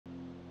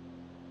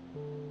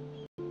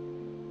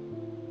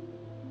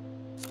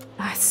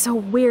It's so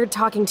weird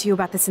talking to you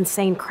about this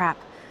insane crap.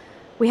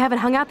 We haven't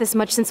hung out this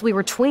much since we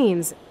were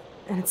tweens,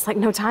 and it's like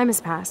no time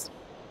has passed.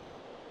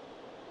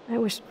 I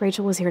wish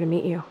Rachel was here to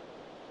meet you.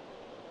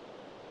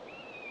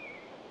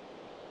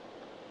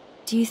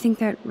 Do you think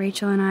that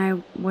Rachel and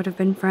I would have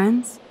been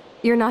friends?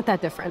 You're not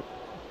that different.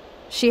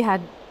 She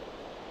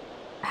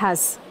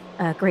has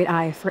a great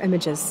eye for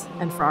images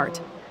and for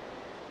art.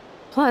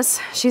 Plus,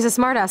 she's a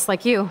smartass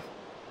like you.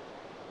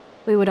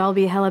 We would all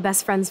be hella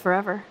best friends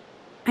forever.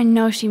 I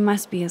know she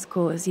must be as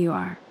cool as you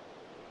are.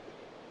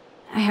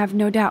 I have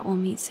no doubt we'll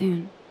meet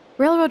soon.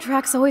 Railroad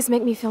tracks always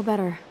make me feel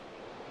better.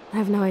 I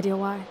have no idea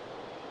why.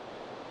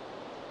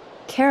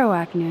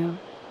 Kerouac knew.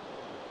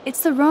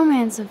 It's the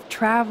romance of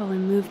travel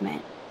and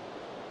movement.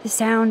 The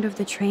sound of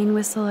the train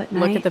whistle at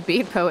night. Look at the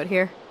beat poet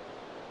here.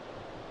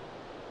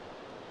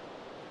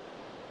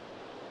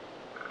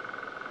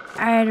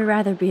 I'd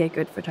rather be a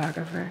good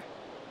photographer.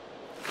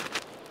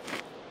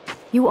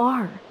 You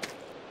are.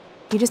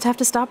 You just have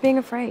to stop being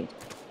afraid.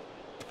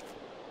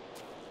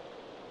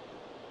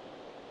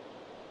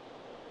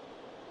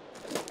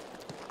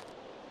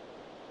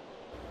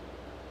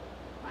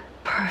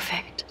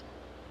 Perfect.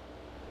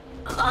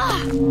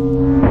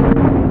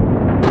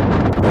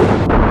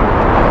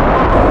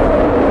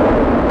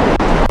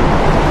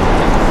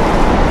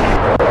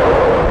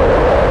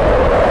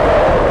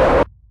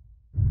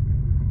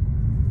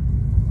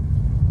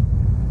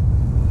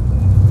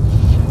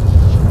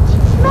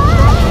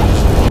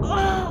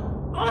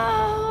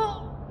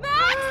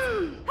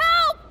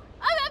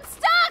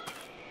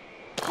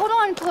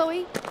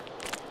 Chloe.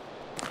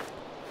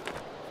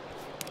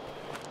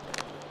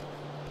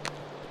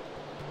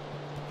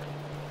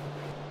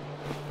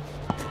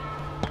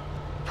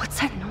 What's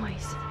that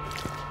noise?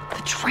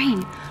 The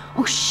train.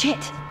 Oh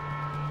shit.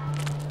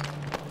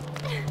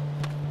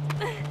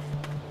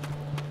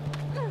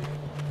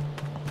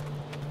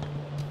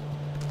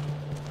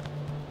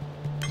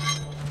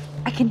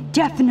 I can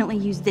definitely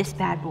use this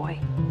bad boy.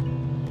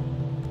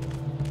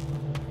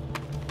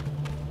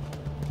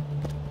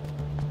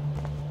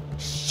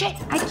 Shit,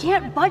 I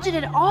can't budget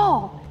at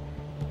all.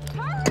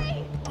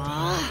 Hurry!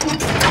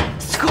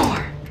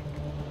 Score.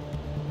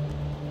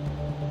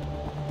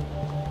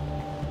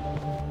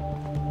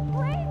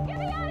 Please, get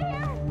me out of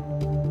here!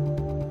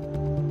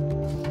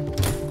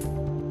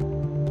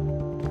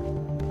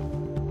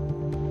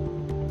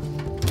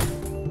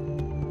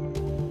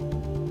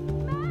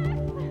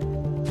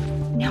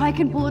 Now I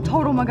can pull a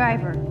total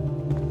MacGyver.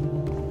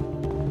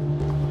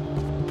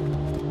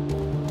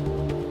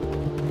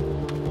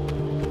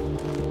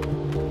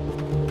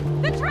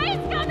 The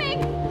train's coming!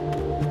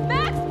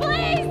 Max,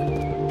 please!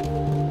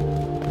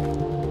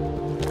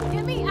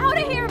 Get me out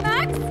of here,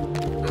 Max!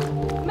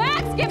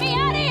 Max, get me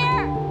out of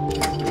here!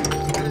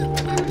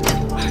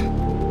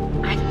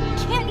 I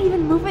can't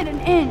even move it an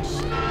inch.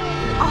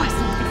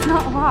 Awesome, it's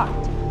not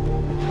locked.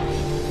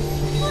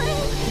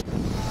 Please.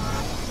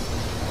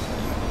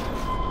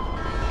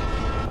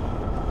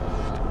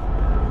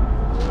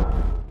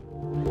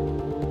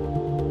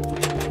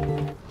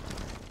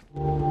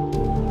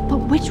 But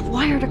which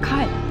wire to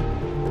cut?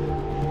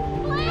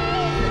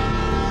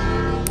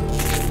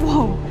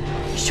 Whoa!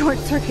 Short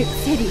Circuit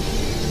City.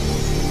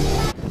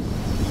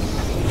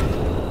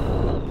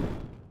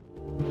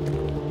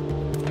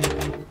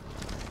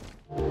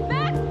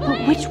 Max,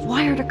 But which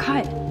wire to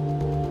cut?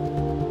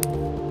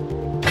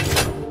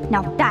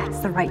 Now that's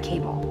the right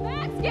cable.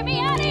 Max, get me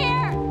out of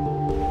here!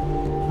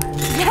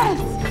 Yes!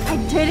 I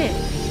did it!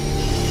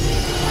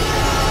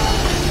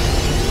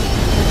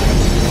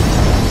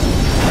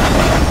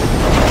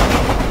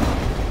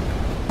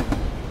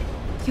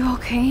 You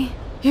okay?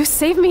 You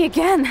saved me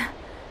again!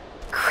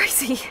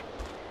 Crazy.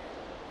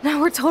 Now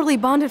we're totally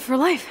bonded for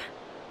life.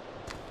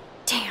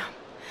 Damn.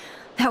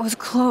 That was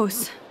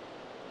close.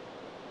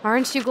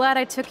 Aren't you glad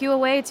I took you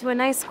away to a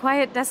nice,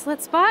 quiet,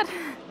 desolate spot?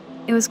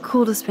 It was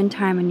cool to spend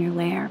time in your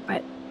lair,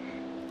 but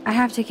I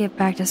have to get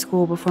back to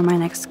school before my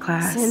next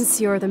class.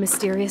 Since you're the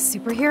mysterious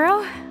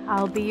superhero,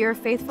 I'll be your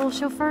faithful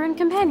chauffeur and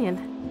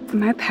companion.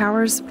 My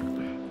powers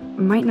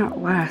might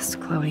not last,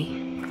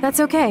 Chloe. That's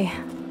okay.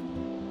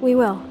 We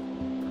will.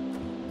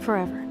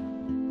 Forever.